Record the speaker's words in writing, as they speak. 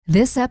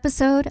This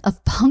episode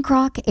of Punk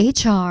Rock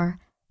HR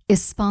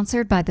is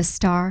sponsored by The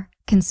Star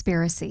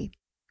Conspiracy.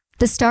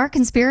 The Star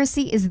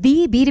Conspiracy is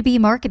the B2B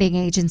marketing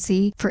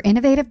agency for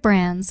innovative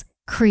brands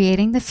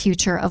creating the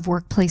future of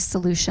workplace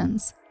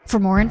solutions. For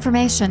more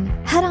information,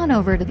 head on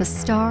over to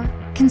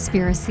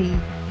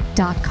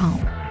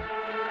thestarconspiracy.com.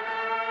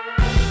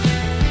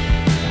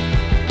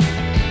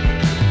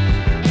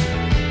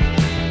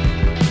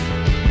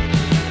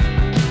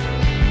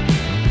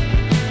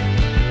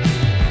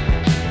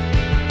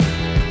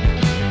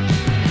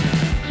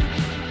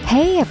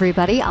 Hey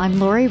everybody, I'm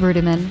Lori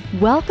Rudiman.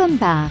 Welcome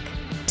back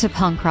to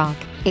Punk Rock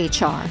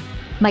HR.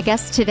 My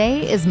guest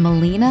today is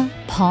Melina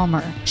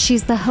Palmer.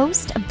 She's the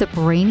host of the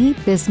Brainy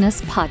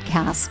Business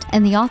podcast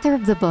and the author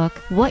of the book,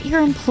 What Your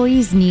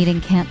Employees Need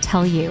and Can't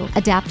Tell You,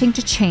 Adapting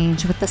to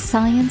Change with the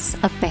Science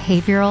of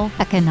Behavioral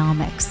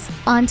Economics.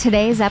 On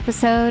today's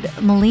episode,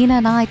 Melina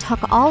and I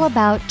talk all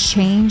about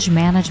change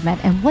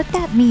management and what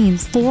that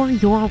means for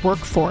your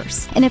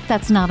workforce. And if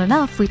that's not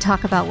enough, we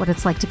talk about what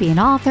it's like to be an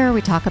author,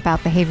 we talk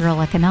about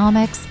behavioral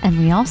economics, and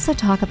we also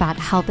talk about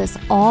how this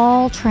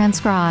all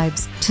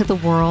transcribes to the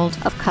world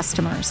of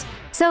customers.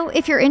 So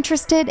if you're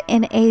interested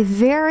in a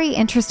very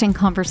interesting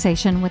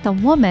conversation with a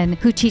woman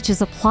who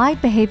teaches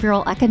applied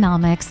behavioral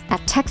economics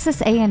at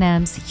Texas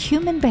A&M's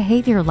Human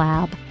Behavior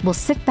Lab, we'll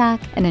sit back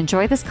and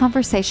enjoy this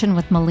conversation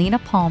with Melina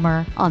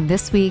Palmer on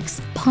this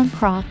week's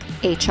Punk Rock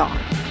HR.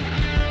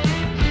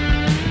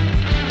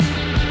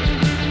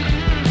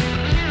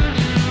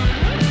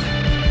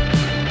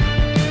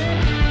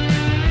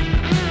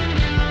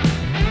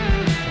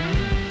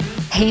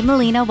 Hey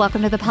Melina,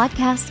 welcome to the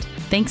podcast.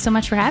 Thanks so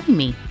much for having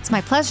me. It's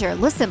my pleasure.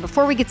 Listen,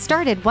 before we get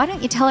started, why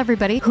don't you tell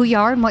everybody who you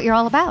are and what you're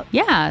all about?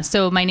 Yeah,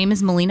 so my name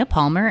is Melina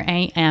Palmer.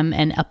 I am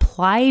an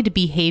applied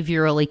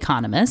behavioral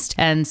economist.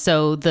 And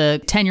so the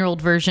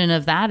 10-year-old version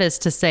of that is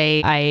to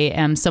say I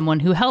am someone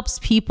who helps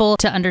people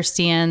to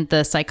understand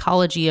the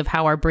psychology of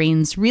how our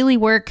brains really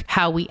work,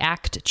 how we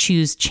act,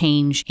 choose,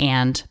 change,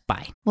 and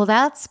buy. Well,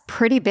 that's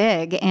pretty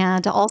big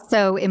and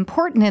also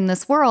important in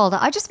this world.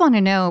 I just want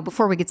to know,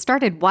 before we get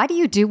started, why do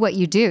you do what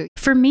you do?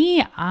 For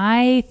me,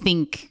 I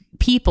think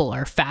people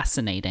are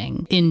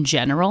fascinating in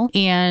general.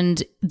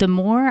 And the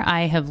more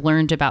I have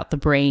learned about the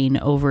brain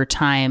over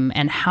time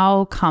and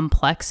how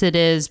complex it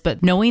is,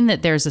 but knowing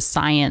that there's a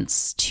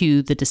science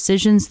to the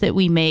decisions that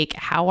we make,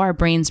 how our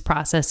brains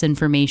process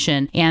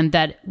information, and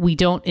that we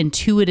don't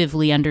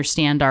intuitively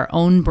understand our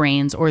own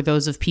brains or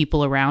those of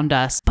people around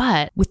us.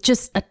 But with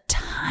just a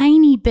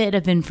tiny bit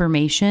of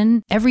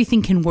information,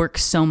 everything can work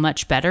so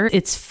much better.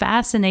 It's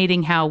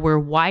fascinating how we're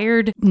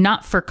wired,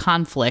 not for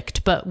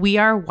conflict, but we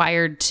are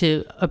wired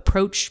to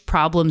approach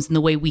problems in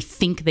the way we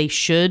think they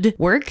should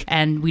work.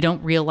 And we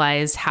don't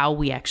realize how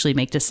we actually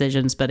make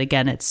decisions. But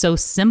again, it's so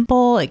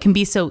simple. It can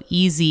be so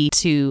easy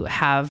to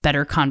have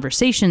better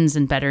conversations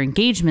and better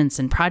engagements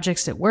and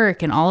projects at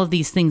work and all of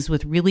these things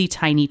with really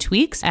tiny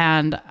tweaks.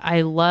 And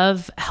I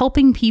love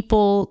helping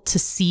people to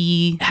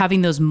see,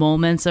 having those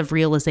moments of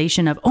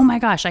realization of, oh my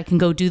gosh, I can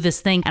go do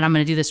this thing and I'm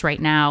going to do this right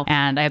now.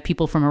 And I have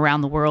people from around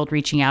the world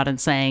reaching out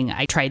and saying,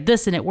 I tried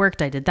this and it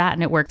worked. I did that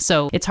and it worked.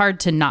 So it's hard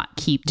to not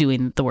keep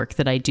doing the work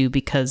that I do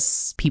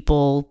because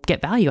people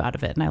get value out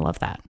of it. And I love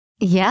that.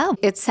 Yeah,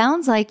 it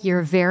sounds like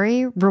you're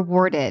very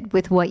rewarded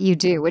with what you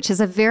do, which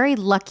is a very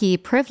lucky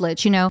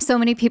privilege. You know, so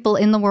many people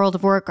in the world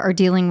of work are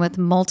dealing with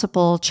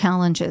multiple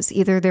challenges.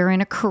 Either they're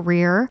in a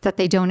career that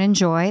they don't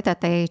enjoy,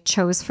 that they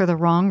chose for the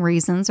wrong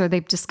reasons, or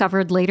they've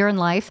discovered later in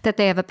life that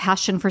they have a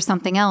passion for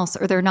something else,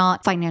 or they're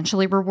not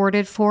financially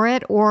rewarded for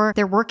it, or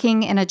they're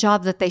working in a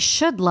job that they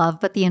should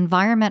love, but the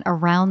environment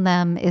around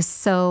them is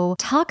so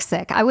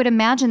toxic. I would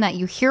imagine that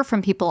you hear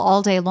from people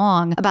all day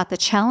long about the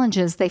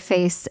challenges they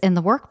face in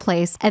the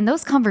workplace, and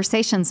those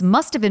conversations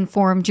must have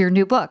informed your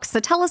new book. So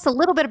tell us a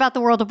little bit about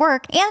the world of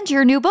work and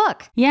your new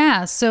book.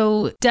 Yeah,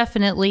 so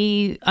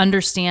definitely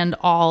understand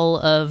all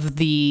of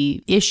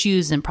the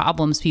issues and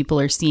problems people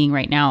are seeing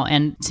right now.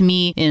 And to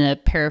me, in a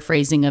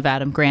paraphrasing of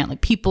Adam Grant,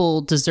 like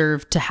people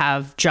deserve to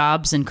have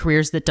jobs and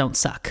careers that don't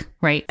suck,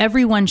 right?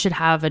 Everyone should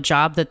have a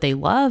job that they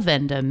love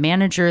and a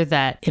manager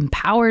that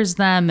empowers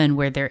them and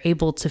where they're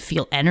able to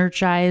feel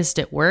energized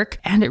at work.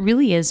 And it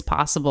really is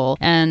possible.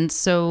 And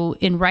so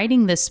in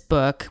writing this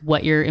book,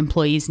 What Your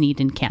Employees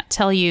Need and Can't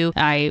Tell You,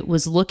 I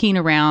was looking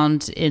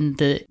around in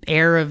the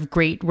air of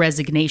great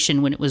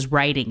resignation when it was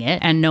writing it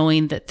and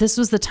knowing that this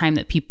was the time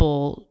that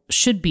people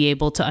should be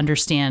able to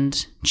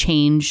understand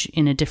change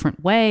in a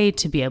different way,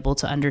 to be able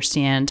to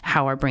understand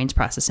how our brains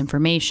process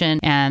information,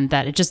 and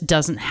that it just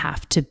doesn't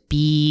have to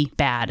be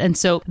bad. And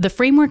so the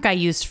framework I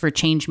use for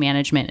change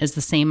management is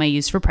the same I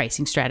use for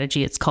pricing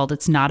strategy. It's called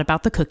It's Not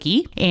About the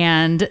Cookie.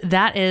 And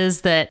that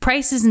is that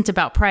price isn't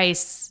about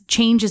price.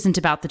 Change isn't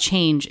about the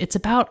change. It's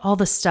about all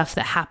the stuff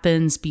that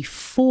happens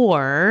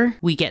before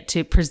we get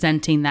to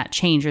presenting that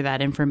change or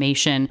that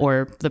information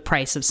or the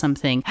price of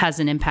something has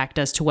an impact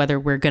as to whether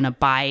we're going to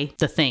buy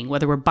the thing thing,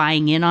 whether we're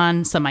buying in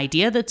on some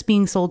idea that's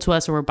being sold to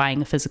us or we're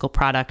buying a physical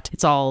product.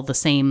 It's all the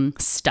same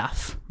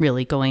stuff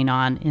really going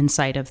on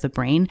inside of the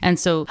brain. And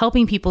so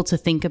helping people to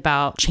think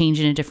about change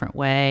in a different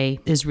way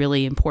is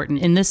really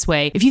important. In this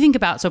way, if you think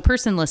about, so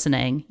person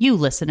listening, you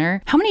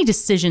listener, how many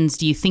decisions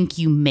do you think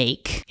you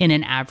make in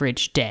an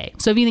average day?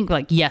 So if you think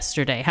like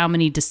yesterday, how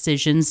many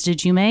decisions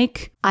did you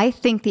make? I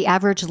think the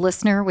average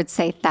listener would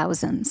say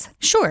thousands.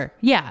 Sure.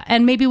 Yeah.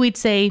 And maybe we'd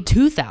say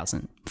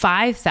 2,000,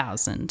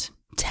 5,000.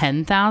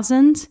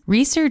 10,000.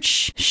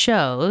 Research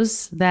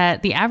shows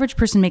that the average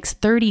person makes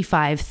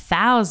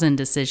 35,000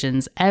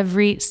 decisions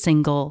every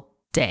single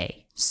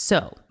day.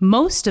 So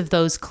most of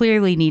those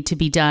clearly need to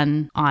be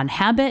done on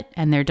habit,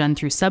 and they're done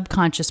through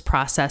subconscious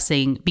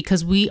processing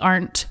because we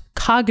aren't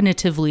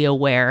cognitively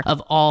aware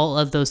of all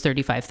of those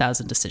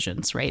 35,000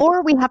 decisions, right?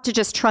 Or we have to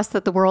just trust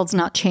that the world's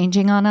not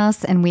changing on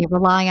us and we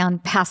rely on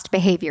past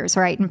behaviors,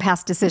 right? And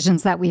past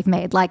decisions that we've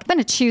made. Like, I'm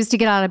going to choose to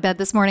get out of bed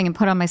this morning and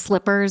put on my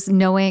slippers,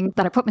 knowing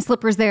that I put my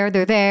slippers there,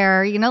 they're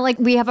there. You know, like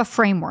we have a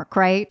framework,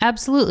 right?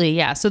 Absolutely.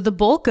 Yeah. So the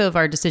bulk of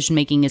our decision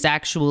making is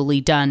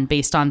actually done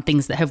based on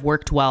things that have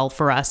worked well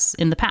for us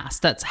in the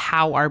past. That's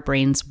how our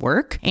brains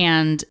work.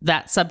 And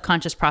that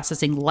subconscious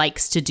processing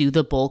likes to do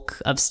the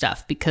bulk of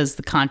stuff because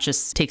the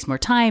conscious takes more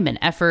time and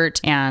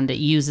effort and it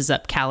uses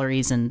up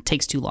calories and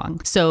takes too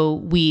long. So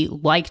we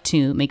like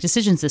to make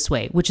decisions this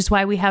way, which is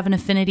why we have an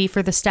affinity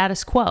for the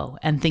status quo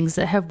and things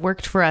that have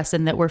worked for us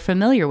and that were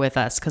familiar with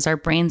us because our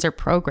brains are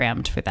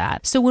programmed for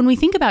that. So when we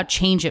think about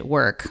change at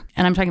work,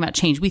 and I'm talking about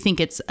change, we think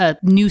it's a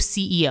new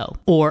CEO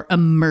or a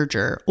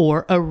merger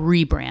or a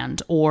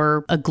rebrand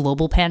or a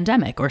global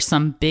pandemic or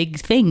some big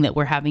thing that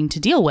we're having to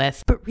deal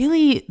with. But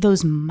really,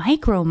 those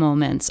micro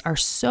moments are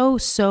so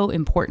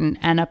important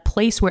and a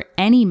place where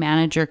any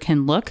manager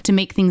can look to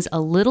make things a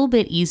little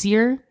bit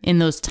easier in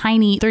those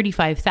tiny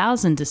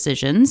 35,000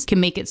 decisions can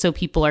make it so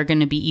people are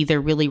going to be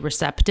either really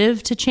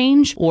receptive to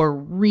change or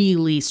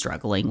really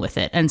struggling with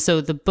it. And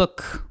so the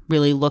book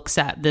really looks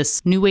at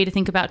this new way to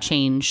think about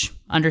change,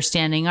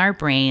 understanding our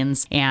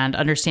brains and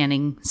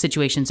understanding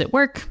situations at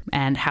work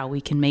and how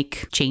we can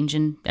make change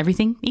in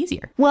everything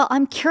easier. Well,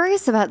 I'm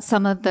curious about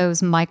some of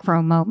those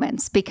micro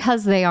moments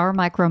because they are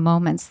micro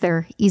moments.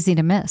 They're easy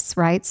to miss,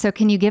 right? So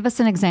can you give us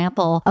an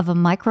example of a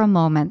micro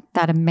moment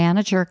that a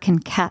manager can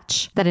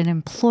catch that an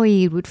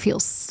employee would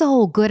feel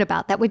so good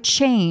about that would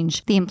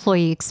change the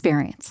employee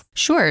experience?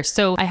 Sure.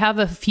 So I have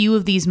a few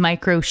of these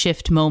micro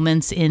shift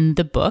moments in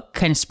the book,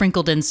 kind of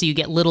sprinkled in so you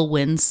get little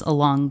wins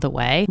along the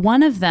way.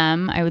 One of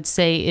them, I would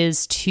say,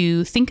 is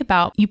to think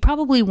about, you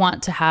probably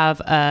want to have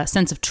a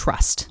sense of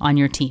trust on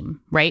your team,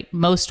 right?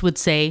 Most would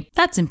say,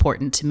 that's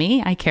important to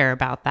me. I care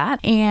about that.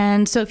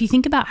 And so if you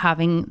think about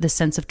having this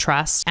sense of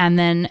trust, and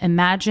then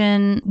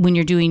imagine when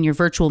you're doing your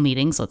virtual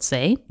meetings, let's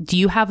say, do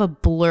you have a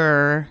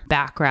blur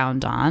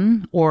background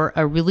on or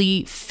a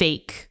really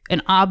fake,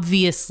 an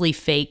obviously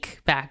fake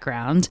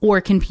background,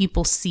 or can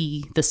people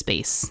see the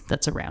space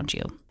that's around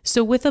you?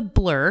 So with a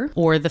blur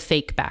or the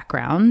fake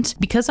background,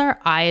 because our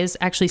eyes,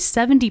 actually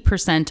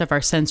 70% of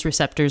our sense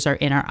receptors are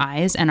in our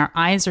eyes, and our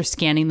eyes are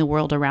scanning the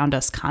world around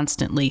us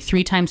constantly,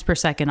 3 times per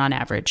second on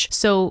average.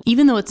 So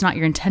even though it's not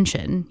your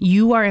intention,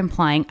 you are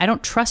implying, I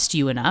don't trust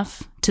you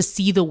enough to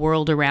see the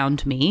world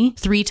around me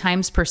 3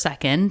 times per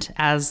second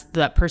as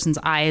that person's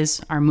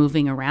eyes are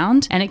moving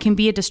around. And it can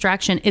be a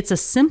distraction. It's a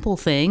simple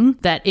thing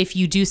that if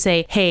you do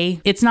say, hey,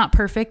 it's not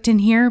perfect in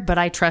here, but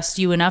I trust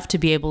you enough to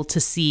be able to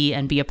see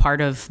and be a part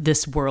of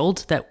this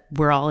world that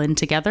we're all in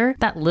together,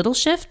 that little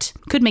shift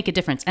could make a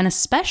difference. And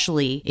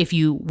especially if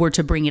you were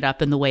to bring it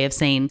up in the way of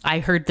saying, I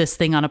heard this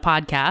thing on a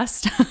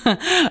podcast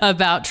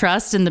about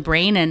trust in the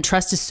brain, and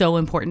trust is so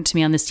important to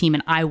me on this team,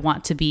 and I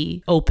want to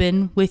be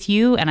open with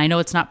you. And I know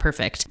it's not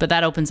perfect, but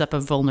that opens up a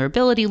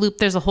vulnerability loop.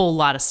 There's a whole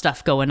lot of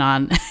stuff going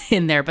on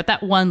in there, but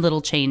that one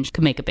little change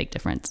could make a big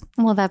difference.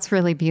 Well, that's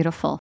really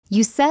beautiful.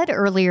 You said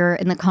earlier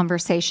in the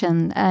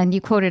conversation, and you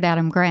quoted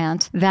Adam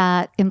Grant,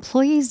 that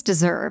employees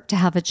deserve to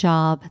have a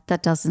job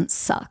that doesn't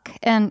suck.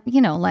 And, you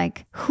know,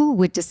 like, who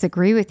would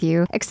disagree with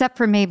you, except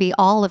for maybe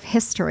all of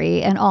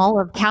history and all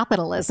of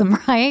capitalism,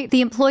 right? The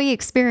employee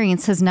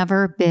experience has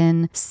never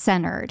been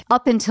centered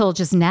up until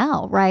just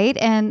now, right?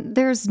 And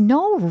there's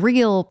no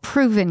real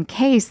proven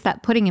case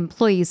that putting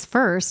employees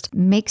first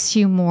makes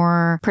you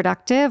more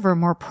productive or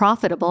more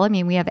profitable. I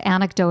mean, we have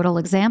anecdotal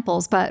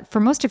examples, but for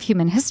most of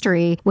human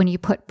history, when you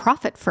put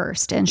profit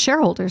first and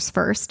shareholders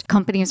first,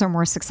 companies are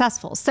more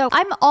successful. So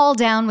I'm all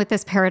down with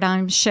this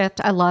paradigm shift.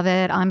 I love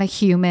it. I'm a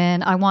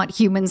human. I want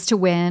humans to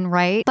win,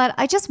 right? But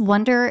I just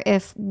wonder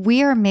if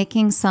we are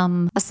making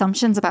some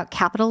assumptions about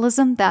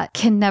capitalism that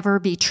can never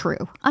be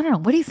true. I don't know.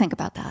 What do you think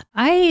about that?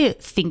 I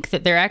think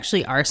that there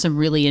actually are some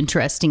really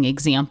interesting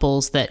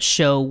examples that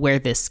show where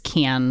this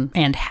can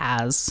and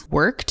has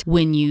worked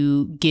when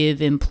you give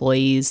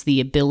employees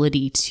the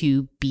ability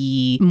to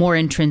be more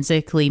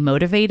intrinsically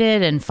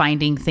motivated and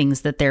finding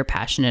things that they're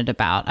passionate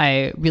about.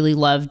 I really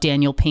love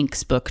Daniel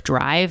Pink's book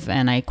Drive,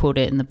 and I quote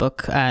it in the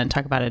book and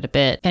talk about it a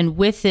bit. And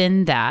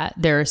within that,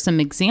 there are some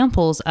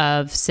examples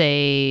of,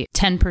 say,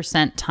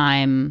 10%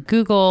 time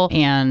Google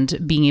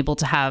and being able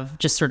to have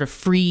just sort of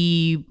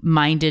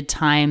free-minded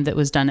time that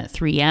was done at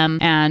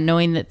 3M, and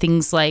knowing that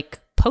things like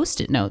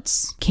Post-it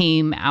notes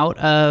came out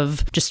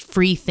of just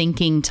free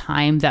thinking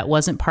time that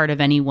wasn't part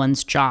of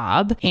anyone's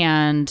job.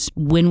 And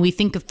when we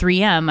think of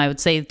 3M, I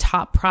would say the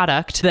top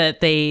product that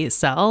they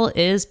sell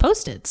is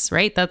Post-its,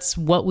 right? That's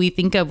what we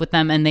think of with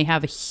them. And they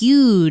have a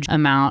huge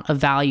amount of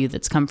value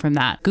that's come from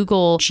that.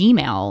 Google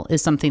Gmail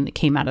is something that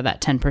came out of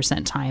that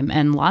 10% time,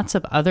 and lots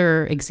of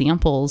other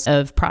examples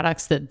of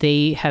products that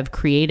they have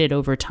created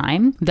over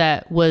time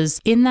that was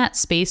in that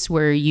space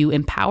where you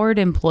empowered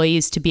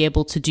employees to be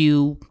able to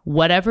do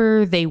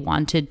whatever they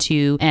wanted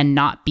to and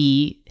not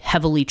be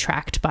heavily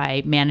tracked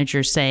by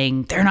managers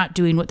saying they're not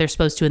doing what they're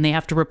supposed to and they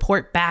have to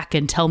report back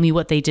and tell me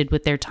what they did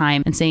with their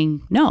time, and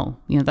saying, no,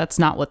 that's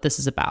not what this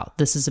is about.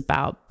 This is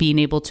about being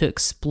able to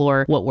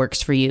explore what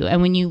works for you.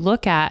 And when you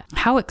look at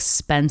how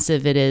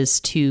expensive it is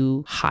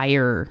to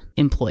hire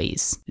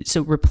employees,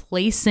 so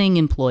replacing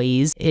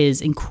employees is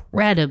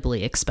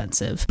incredibly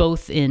expensive,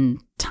 both in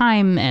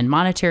time and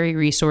monetary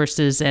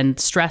resources and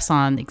stress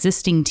on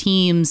existing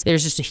teams.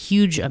 There's just a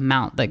huge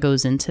amount that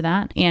goes into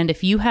that. And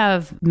if you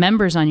have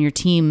members on your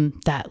team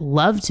that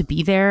love to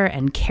be there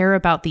and care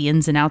about the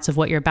ins and outs of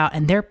what you're about,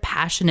 and they're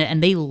passionate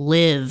and they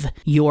live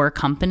your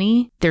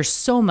company, there's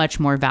so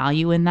much more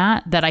value in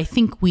that I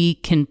think we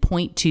can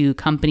point to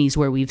companies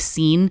where we've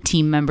seen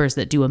team members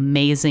that do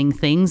amazing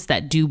things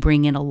that do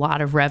bring in a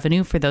lot of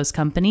revenue for those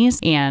companies,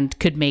 and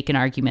could make an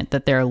argument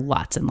that there are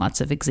lots and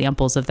lots of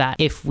examples of that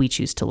if we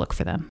choose to look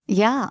for them.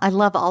 Yeah, I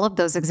love all of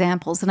those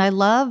examples. And I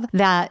love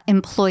that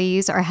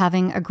employees are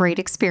having a great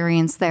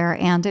experience there,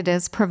 and it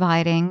is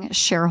providing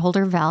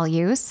shareholder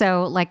value.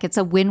 So like it's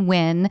a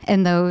win-win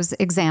in those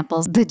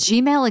examples. The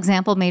Gmail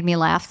example made me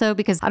laugh though,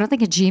 because I don't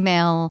think a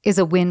Gmail is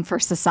a win for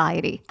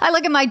society. I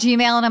look at my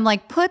Gmail and I'm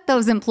like, put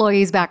those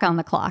employees back on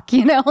the clock,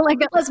 like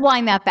let's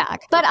wind that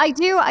back. But I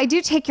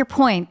do take your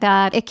point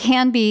that it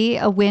can be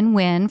a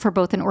win-win for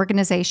both an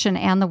organization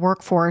and the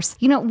workforce.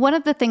 One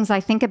of the things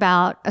I think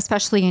about,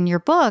 especially in your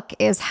book,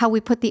 is how we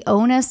put the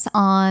onus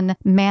on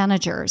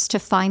managers to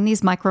find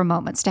these micro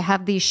moments, to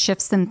have these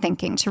shifts in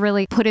thinking, to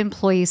really put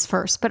employees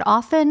first. But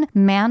often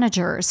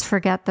managers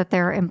forget that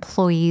they're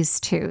employees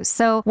too.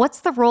 So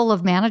what's the role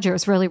of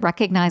managers really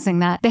recognizing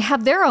that they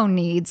have their own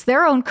needs,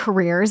 their own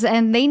careers,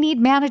 and they need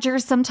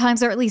managers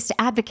sometimes, or at least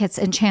advocates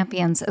and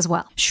champions as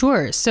well?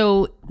 Sure.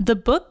 So the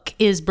book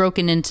is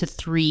broken into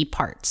 3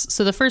 parts.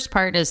 So the first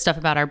part is stuff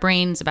about our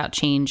brains, about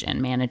change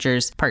and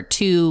managers. Part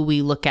 2,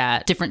 we look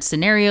at different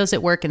scenarios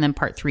at work. And then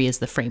part 3 is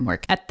the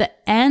framework. At the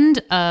end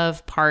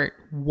of part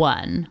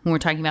 1, when we're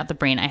talking about the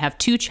brain, I have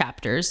 2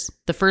 chapters.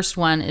 The first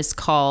one is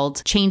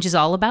called Change is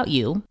All About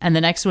You. And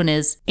the next one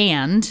is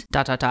and ...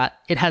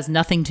 it has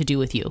nothing to do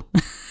with you.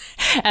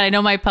 And I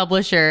know my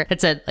publisher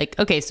had said, like,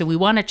 okay, so we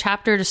want a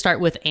chapter to start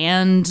with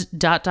and ...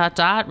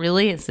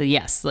 really? I said,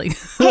 yes. Like,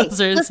 hey,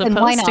 those are listen, supposed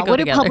why not? to go What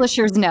together. do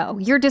publishers know?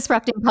 You're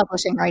disrupting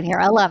publishing right here.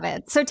 I love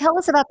it. So tell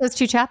us about those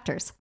 2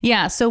 chapters.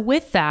 Yeah. So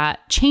with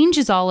that, change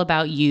is all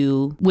about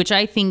you, which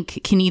I think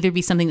can either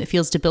be something that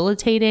feels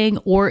debilitating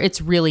or it's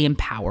really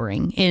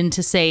empowering. And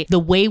to say the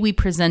way we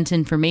present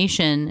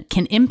information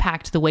can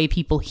impact the way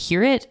people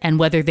hear it and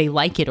whether they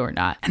like it or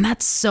not. And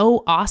that's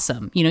so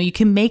awesome. You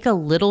can make a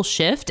little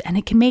shift and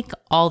it can make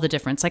all the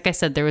difference. Like I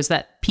said, there was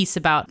that piece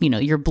about,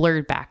 your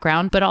blurred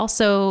background, but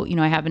also,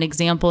 I have an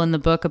example in the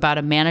book about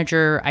a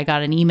manager. I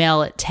got an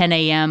email at 10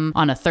 a.m.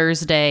 on a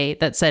Thursday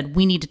that said,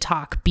 we need to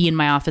talk, be in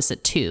my office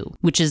at 2,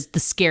 which is the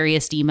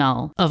scariest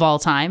email of all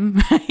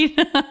time, right?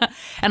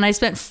 And I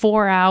spent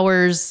 4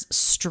 hours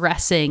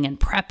stressing and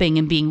prepping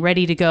and being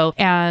ready to go.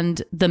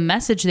 And the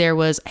message there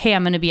was, hey,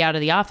 I'm going to be out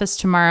of the office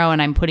tomorrow and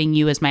I'm putting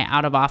you as my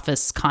out of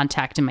office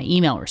contact in my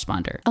email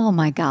responder. Oh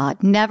my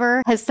God.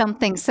 Never has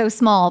something so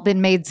small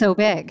been made so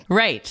big.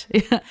 Right.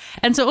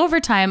 And so over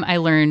time, I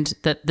learned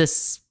that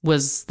this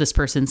was this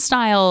person's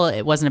style.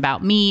 It wasn't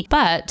about me.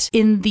 But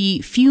in the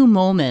few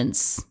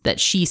moments that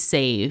she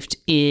saved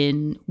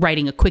in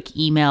writing a quick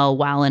email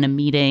while in a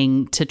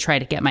meeting to try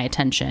to get my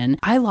attention,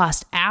 I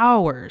lost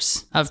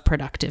hours of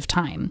productive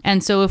time.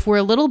 And so if we're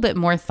a little bit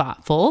more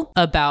thoughtful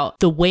about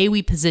the way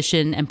we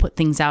position and put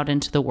things out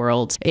into the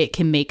world, it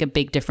can make a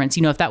big difference.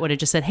 If that would have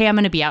just said, hey, I'm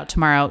going to be out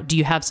tomorrow. Do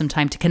you have some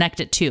time to connect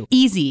at 2?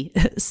 Easy,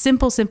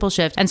 simple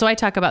shift. And so I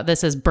talk about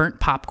this as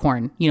burnt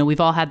popcorn. We've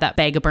all had that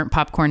bag of burnt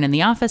popcorn in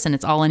the office and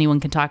it's all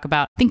anyone can talk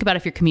about. Think about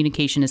if your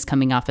communication is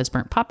coming off as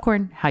burnt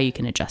popcorn, how you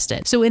can adjust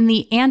it. So in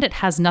the and it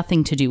has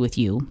nothing to do with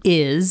you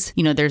is,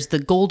 there's the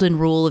golden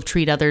rule of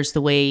treat others the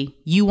way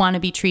you want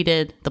to be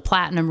treated. The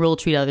platinum rule,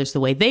 treat others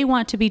the way they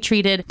want to be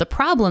treated. The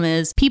problem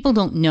is people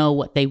don't know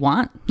what they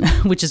want,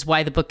 which is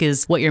why the book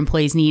is What Your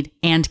Employees Need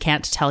and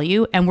Can't Tell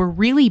You. And we're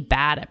really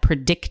bad at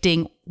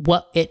predicting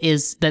what it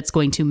is that's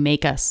going to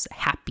make us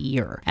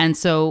happier. And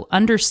so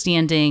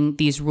understanding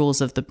these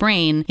rules of the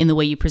brain in the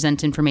way you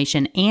present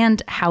information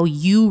and how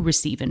you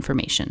receive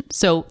information.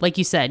 So like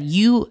you said,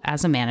 you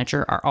as a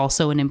manager are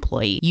also an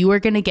employee. You are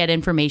going to get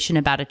information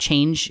about a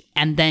change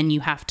and then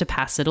you have to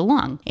pass it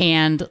along.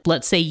 And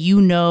let's say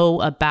you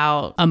know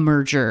about a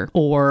merger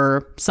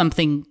or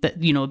something that,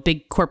 a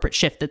big corporate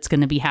shift that's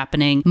going to be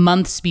happening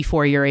months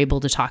before you're able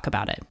to talk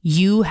about it.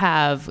 You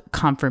have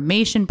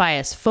confirmation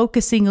bias,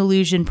 focusing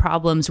illusion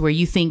problems where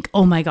you think,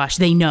 oh my gosh,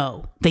 they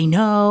know.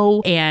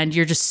 And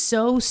you're just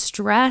so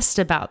stressed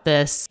about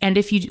this. And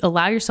if you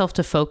allow yourself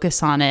to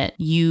focus on it,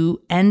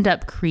 you end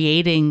up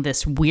creating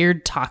this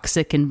weird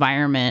toxic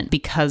environment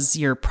because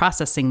you're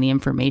processing the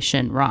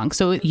information wrong.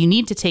 So you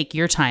need to take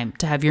your time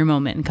to have your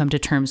moment and come to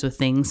terms with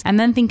things. And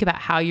then think about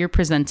how you're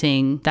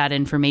presenting that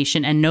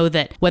information and know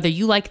that whether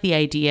you like the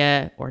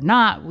idea or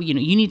not, you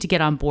need to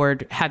get on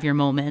board, have your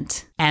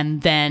moment,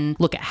 and then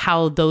look at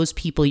how those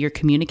people you're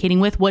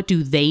communicating with, what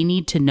do they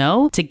need to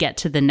know to get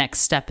to the next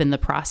step in the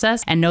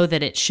process, and know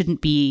that it shouldn't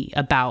be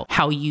about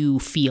how you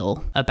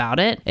feel about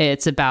it.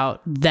 It's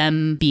about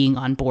them being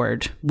on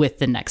board with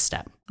the next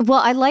step. Well,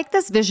 I like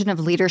this vision of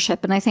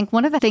leadership. And I think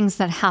one of the things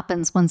that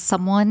happens when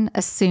someone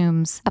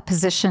assumes a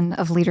position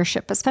of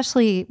leadership,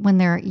 especially when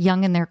they're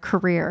young in their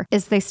career,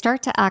 is they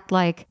start to act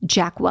like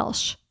Jack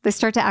Welch. They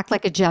start to act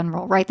like a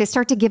general, right? They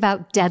start to give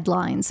out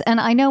deadlines.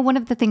 And I know one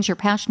of the things you're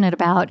passionate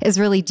about is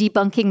really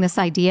debunking this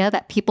idea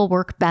that people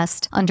work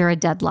best under a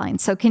deadline.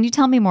 So can you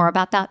tell me more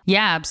about that?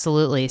 Yeah,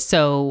 absolutely.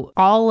 So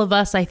all of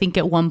us, I think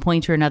at one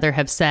point or another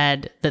have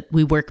said that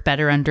we work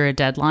better under a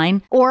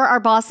deadline. Or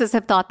our bosses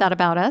have thought that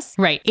about us.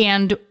 Right.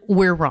 And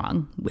we're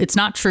wrong. It's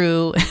not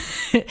true.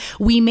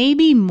 We may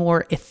be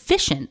more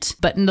efficient,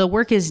 but the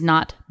work is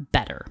not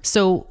better.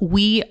 So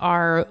we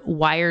are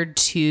wired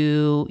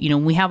to,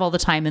 we have all the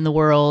time in the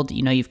world.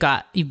 You've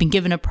been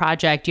given a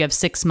project, you have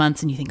 6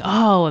 months and you think,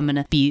 oh, I'm going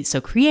to be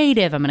so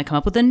creative. I'm going to come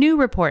up with a new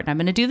report and I'm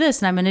going to do this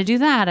and I'm going to do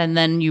that. And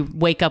then you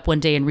wake up one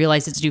day and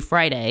realize it's due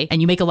Friday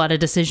and you make a lot of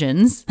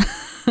decisions,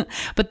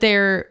 but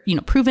they're,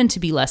 proven to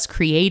be less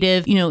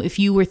creative. If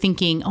you were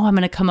thinking, oh, I'm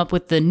going to come up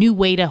with the new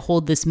way to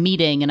hold this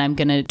meeting and I'm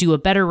going to do a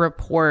better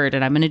report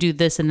and I'm going to do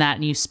this and that.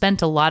 And you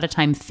spent a lot of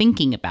time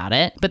thinking about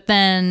it. But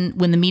then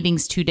when the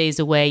meeting's 2 days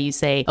away, you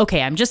say,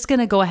 okay, I'm just going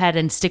to go ahead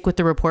and stick with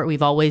the report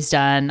we've always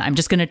done. I'm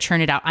just going to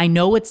churn it out. I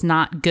know it's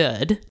not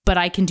good, but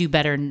I can do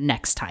better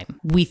next time.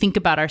 We think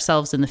about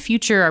ourselves in the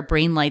future. Our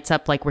brain lights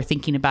up like we're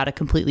thinking about a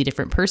completely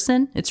different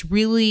person. It's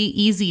really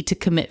easy to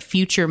commit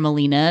future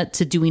Melina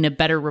to doing a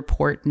better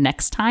report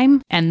next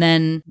time. And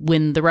then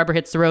when the rubber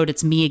hits the road,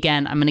 it's me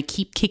again. I'm going to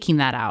keep kicking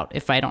that out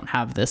if I don't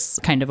have this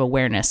kind of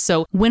awareness.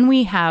 So when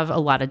we have a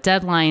lot of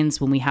deadlines,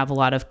 when we have a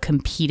lot of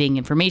competing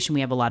information,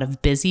 we have a lot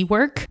of busy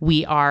work,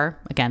 we are,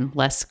 again,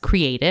 less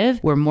creative.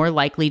 We're more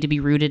likely to be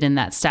rooted in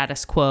that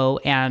status quo,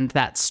 and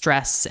that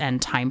stress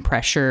and time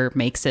pressure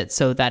makes it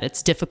so that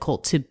it's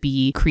difficult to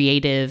be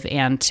creative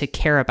and to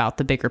care about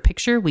the bigger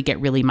picture. We get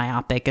really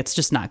myopic. It's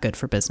just not good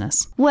for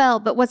business. Well,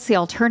 but what's the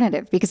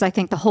alternative? Because I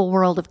think the whole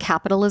world of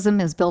capitalism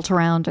is built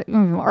around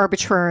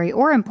arbitrary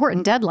or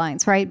important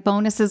deadlines, right?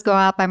 Bonuses go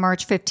out by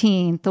March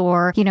 15th,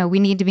 or, we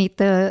need to meet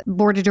the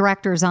board of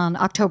directors on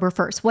October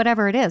 1st,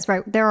 whatever it is,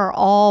 right? There are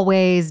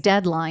always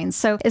deadlines.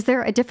 So is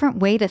there a different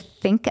way to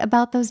think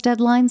about those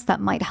deadlines that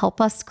might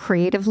help us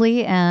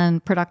creatively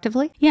and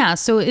productively? Yeah.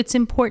 So it's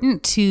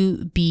important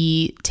to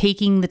be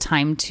taking the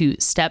time to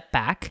step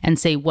back and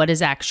say what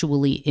is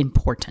actually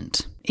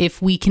important.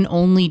 If we can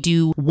only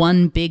do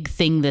one big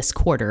thing this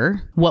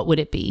quarter, what would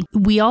it be?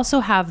 We also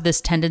have this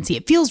tendency,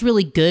 it feels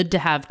really good to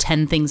have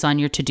 10 things on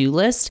your to-do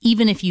list,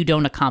 even if you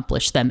don't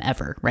accomplish them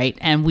ever, right?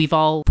 And we've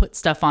all put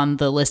stuff on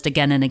the list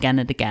again and again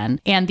and again.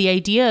 And the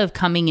idea of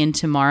coming in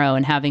tomorrow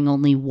and having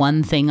only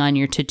one thing on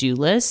your to-do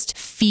list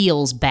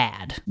feels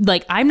bad.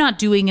 Like, I'm not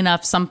doing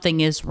enough, something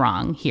is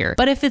wrong here.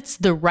 But if it's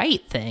the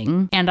right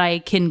thing, and I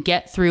can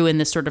get through in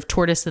this sort of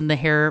tortoise and the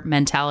hare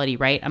mentality,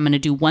 right? I'm going to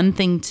do one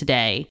thing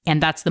today,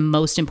 and that's the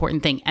most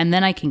important thing. And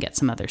then I can get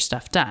some other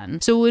stuff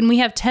done. So when we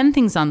have 10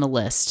 things on the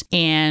list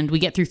and we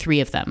get through 3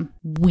 of them,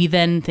 we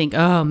then think,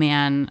 oh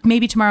man,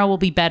 maybe tomorrow will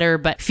be better,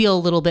 but feel a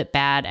little bit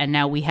bad. And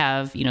now we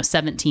have,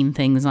 17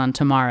 things on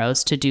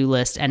tomorrow's to-do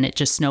list, and it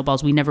just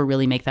snowballs. We never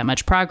really make that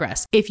much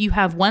progress. If you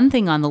have one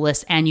thing on the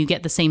list and you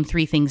get the same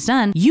 3 things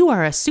done, you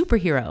are a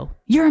superhero.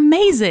 You're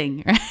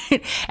amazing,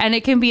 right? And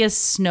it can be a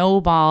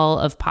snowball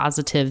of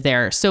positive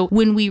there. So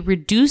when we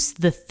reduce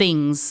the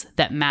things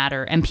that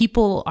matter and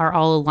people are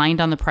all aligned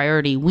on the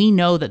priority, we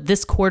know that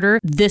this quarter,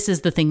 this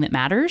is the thing that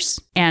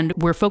matters. And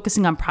we're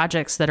focusing on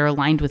projects that are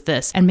aligned with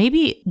this. And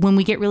maybe when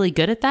we get really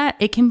good at that,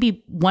 it can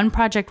be one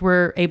project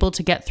we're able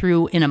to get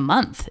through in a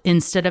month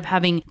instead of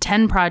having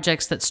 10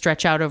 projects that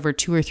stretch out over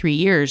 2 or 3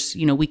 years.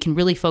 We can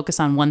really focus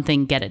on one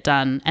thing, get it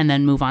done, and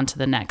then move on to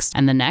the next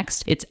and the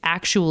next. It's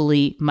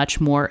actually much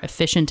more efficient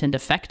efficient and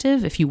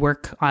effective if you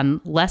work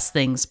on less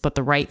things, but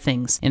the right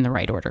things in the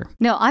right order.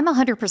 No, I'm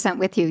 100%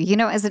 with you. You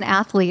know, as an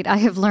athlete, I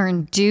have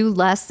learned do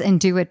less and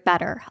do it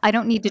better. I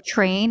don't need to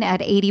train at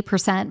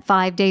 80%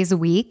 5 days a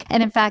week.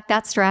 And in fact,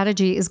 that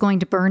strategy is going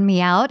to burn me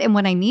out. And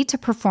when I need to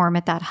perform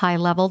at that high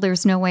level,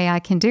 there's no way I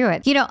can do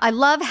it. You know, I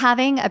love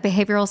having a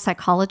behavioral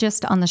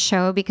psychologist on the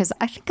show because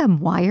I think I'm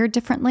wired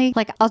differently.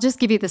 Like, I'll just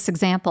give you this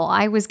example.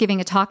 I was giving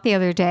a talk the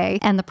other day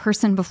and the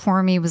person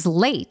before me was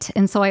late.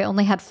 And so I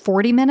only had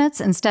 40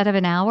 minutes instead of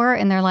an hour.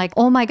 And they're like,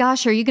 oh my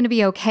gosh, are you going to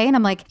be okay? And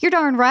I'm like, you're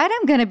darn right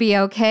I'm going to be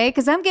okay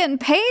because I'm getting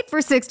paid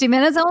for 60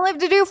 minutes. I only have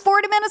to do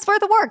 40 minutes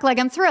worth of work. Like,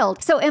 I'm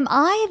thrilled. So am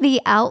I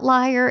the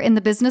outlier in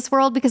the business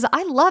world? Because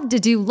I love to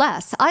do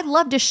less. I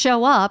love to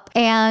show up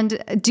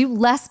and do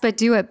less, but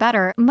do it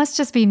better. It must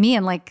just be me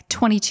and like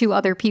 22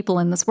 other people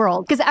in this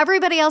world. Because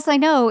everybody else I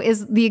know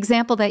is the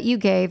example that you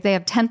gave. They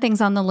have 10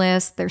 things on the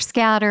list. They're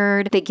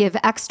scattered. They give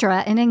extra.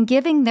 And in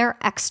giving their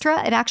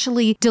extra, it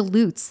actually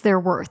dilutes their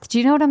worth. Do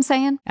you know what I'm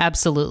saying?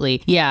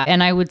 Absolutely. Yeah.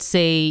 And I would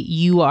say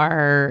you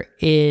are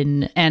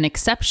in an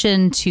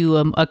exception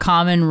to a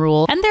common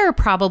rule. And there are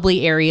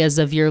probably areas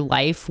of your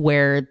life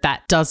where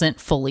that doesn't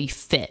fully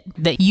fit,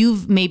 that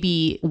you've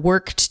maybe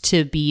worked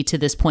to be to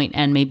this point,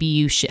 and maybe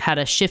you had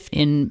a shift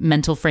in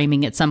mental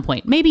framing at some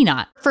point. Maybe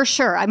not. For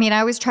sure. I mean, I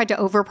always tried to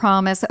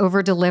overpromise,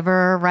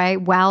 overdeliver,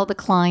 right? Wow the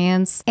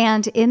clients.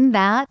 And in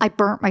that, I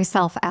burnt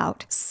myself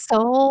out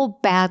so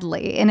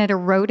badly. And it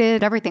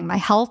eroded everything, my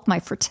health, my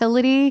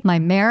fertility, my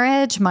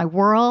marriage, my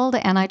world.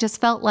 And I just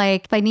felt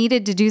like if I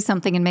needed to do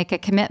something and make a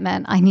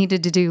commitment, I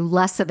needed to do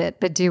less of it,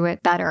 but do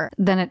it better.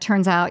 Then it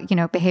turns out, you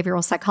know,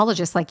 behavioral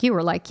psychologists like you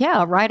were like,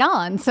 yeah, right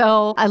on.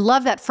 So I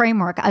love that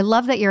framework. I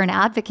love that you're an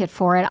advocate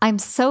for it. I'm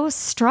so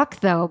struck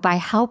though by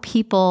how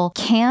people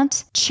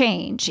can't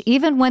change,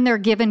 even when they're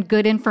given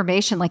good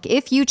information. Like,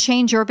 if you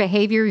change your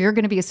behavior, you're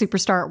going to be a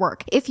superstar at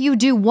work. If you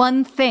do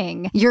one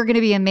thing, you're going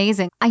to be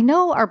amazing. I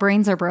know our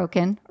brains are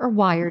broken or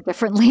wired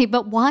differently,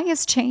 but why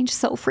is change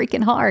so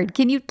freaking hard?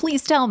 Can you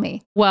please tell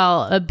me?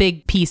 Well, a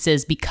big piece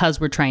is because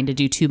we're trying to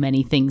do too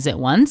many things at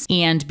once,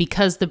 and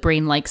because the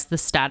brain likes the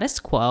status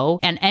quo,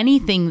 and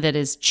anything that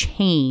is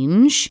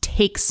change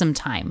takes some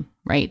time.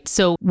 Right.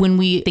 So when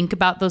we think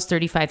about those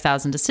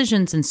 35,000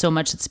 decisions and so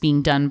much that's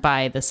being done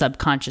by the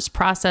subconscious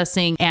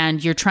processing,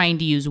 and you're trying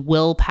to use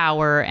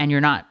willpower and you're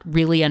not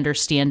really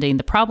understanding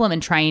the problem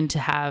and trying to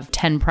have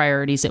 10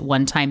 priorities at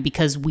one time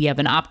because we have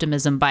an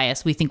optimism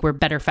bias. We think we're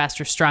better,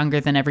 faster,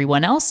 stronger than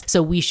everyone else.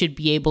 So we should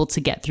be able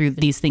to get through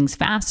these things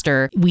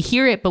faster. We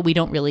hear it, but we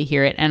don't really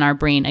hear it. And our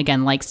brain,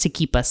 again, likes to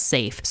keep us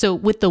safe. So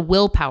with the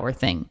willpower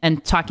thing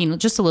and talking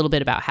just a little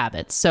bit about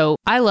habits. So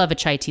I love a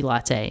chai tea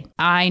latte.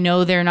 I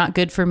know they're not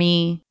good for me.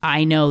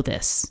 I know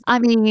this. I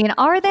mean,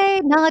 are they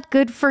not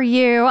good for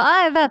you?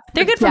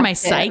 They're good for my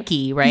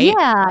psyche, right?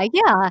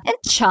 Yeah. And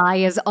chai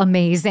is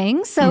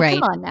amazing. So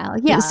Come on now.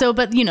 Yeah. So,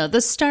 but you know, the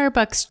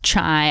Starbucks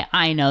chai,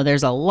 I know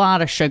there's a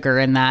lot of sugar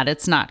in that.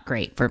 It's not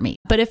great for me.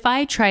 But if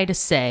I try to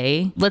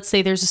say, let's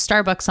say there's a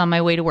Starbucks on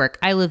my way to work.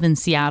 I live in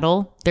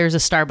Seattle. There's a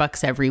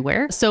Starbucks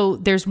everywhere. So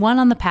there's one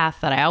on the path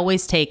that I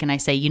always take, and I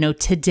say, you know,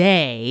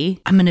 today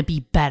I'm going to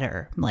be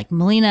better. I'm like,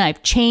 Melina,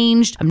 I've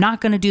changed. I'm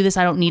not going to do this.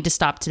 I don't need to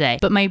stop today.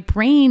 But my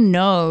brain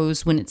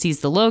knows when it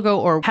sees the logo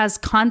or has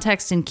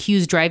context and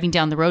cues driving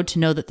down the road to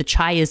know that the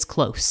chai is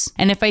close.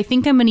 And if I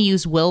think I'm going to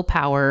use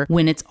willpower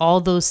when it's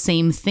all those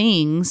same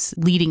things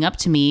leading up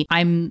to me,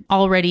 I'm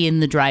already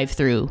in the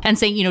drive-through and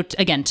saying, you know,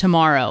 again,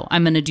 tomorrow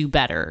I'm going to do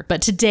better.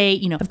 But today,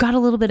 you know, I've got a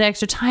little bit of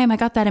extra time. I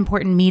got that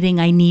important meeting.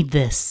 I need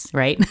this,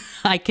 right?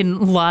 I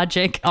can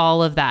logic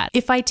all of that.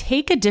 If I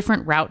take a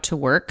different route to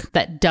work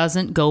that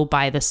doesn't go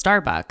by the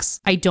Starbucks,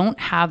 I don't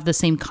have the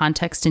same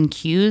context and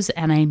cues,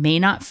 and I may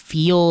not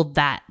feel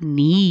that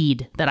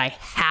need that I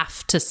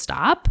have to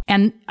stop.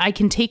 And I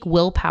can take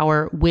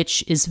willpower,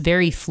 which is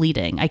very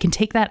fleeting. I can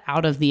take that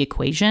out of the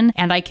equation,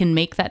 and I can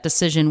make that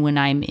decision when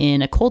I'm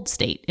in a cold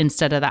state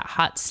instead of that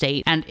hot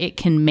state. And it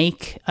can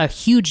make a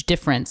huge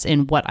difference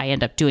in what I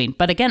end up doing.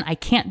 But again, I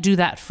can't do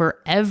that for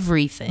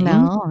everything.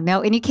 No.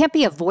 And you can't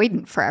be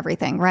avoidant for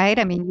everything, right?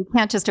 I mean, you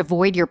can't just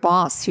avoid your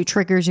boss who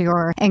triggers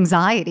your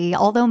anxiety,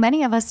 although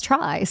many of us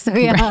try. So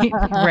yeah.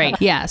 Right.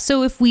 Yeah.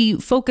 So if we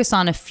focus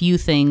on a few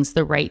things,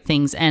 the right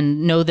things,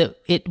 and know that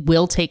it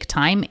will take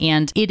time,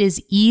 and it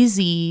is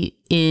easy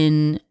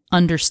in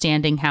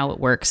understanding how it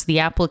works. The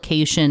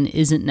application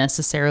isn't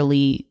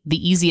necessarily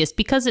the easiest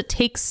because it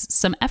takes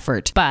some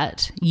effort,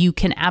 but you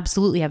can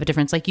absolutely have a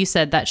difference. Like you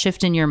said, that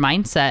shift in your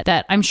mindset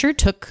that I'm sure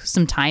took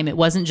some time. It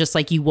wasn't just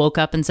like you woke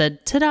up and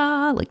said,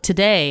 ta-da, like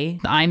today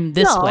I'm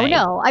this way.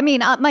 No. I mean,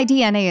 my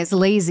DNA is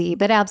lazy,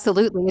 but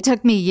absolutely. It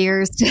took me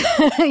years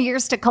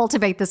to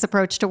cultivate this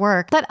approach to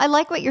work. But I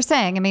like what you're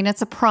saying. I mean,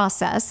 it's a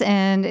process,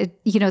 and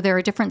there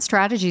are different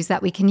strategies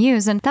that we can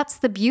use. And that's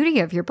the beauty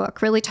of your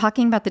book, really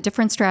talking about the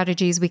different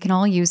strategies we can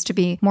all use to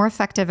be more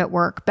effective at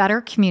work, better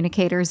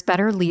communicators,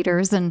 better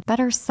leaders, and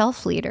better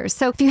self-leaders.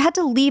 So if you had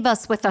to leave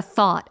us with a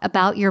thought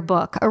about your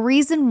book, a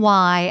reason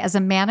why as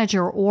a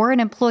manager or an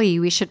employee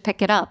we should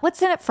pick it up,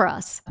 what's in it for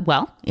us?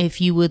 Well,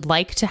 if you would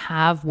like to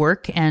have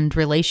work and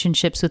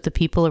relationships with the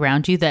people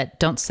around you that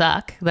don't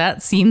suck,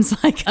 that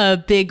seems like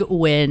a big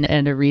win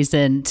and a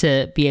reason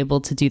to be able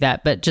to do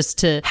that. But just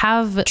to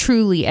have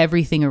truly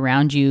everything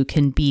around you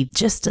can be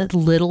just a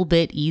little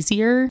bit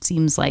easier.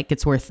 Seems like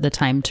it's worth the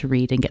time to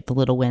read and get the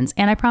little wins.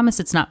 And I promise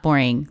it's not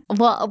boring.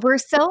 Well, we're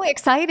so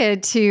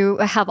excited to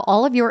have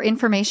all of your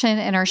information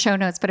in our show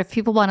notes. But if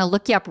people want to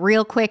look you up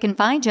real quick and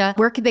find you,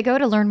 where could they go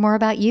to learn more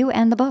about you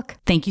and the book?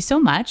 Thank you so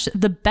much.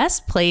 The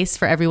best place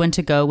for everyone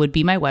to go would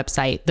be my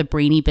website,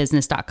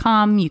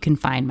 thebrainybusiness.com. You can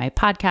find my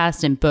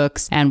podcast and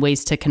books and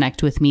ways to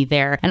connect with me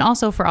there. And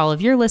also for all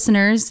of your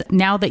listeners,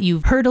 now that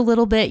you've heard a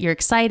little bit, you're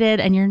excited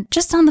and you're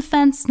just on the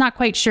fence, not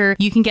quite sure,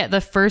 you can get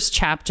the first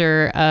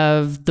chapter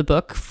of the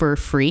book for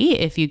free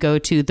if you go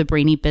to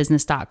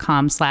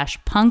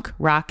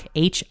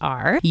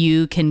thebrainybusiness.com/punkrochr.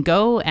 You can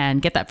go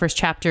and get that first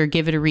chapter,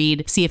 give it a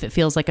read, see if it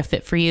feels like a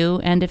fit for you.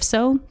 And if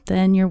so,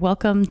 then you're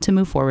welcome to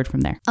move forward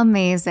from there.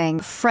 Amazing.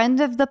 Friend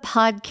of the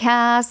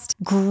podcast,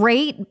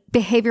 great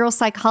behavioral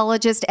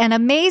psychologist, and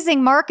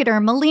amazing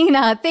marketer,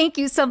 Melina. Thank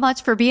you so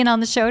much for being on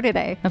the show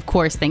today. Of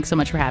course. Thanks so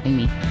much for having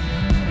me.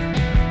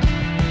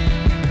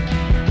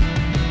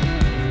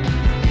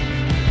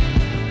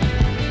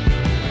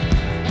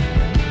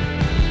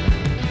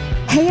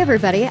 Hey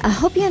everybody, I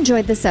hope you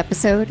enjoyed this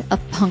episode of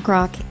Punk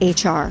Rock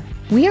HR.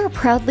 We are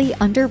proudly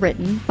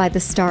underwritten by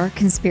The Star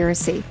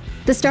Conspiracy.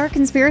 The Star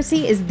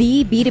Conspiracy is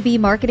the B2B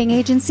marketing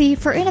agency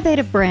for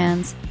innovative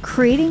brands,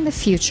 creating the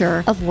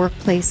future of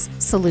workplace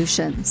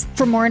solutions.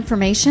 For more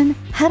information,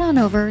 head on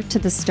over to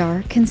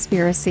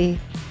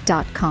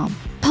thestarconspiracy.com.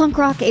 Punk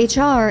Rock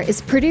HR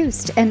is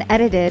produced and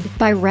edited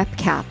by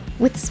RepCap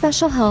with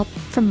special help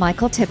from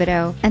Michael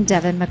Thibodeau and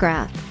Devin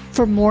McGrath.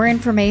 For more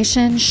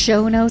information,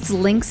 show notes,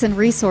 links, and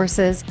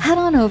resources, head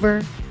on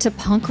over to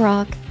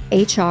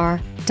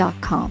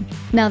punkrochr.com.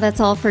 Now that's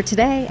all for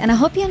today, and I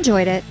hope you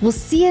enjoyed it. We'll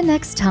see you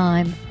next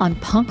time on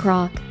Punk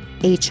Rock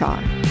HR.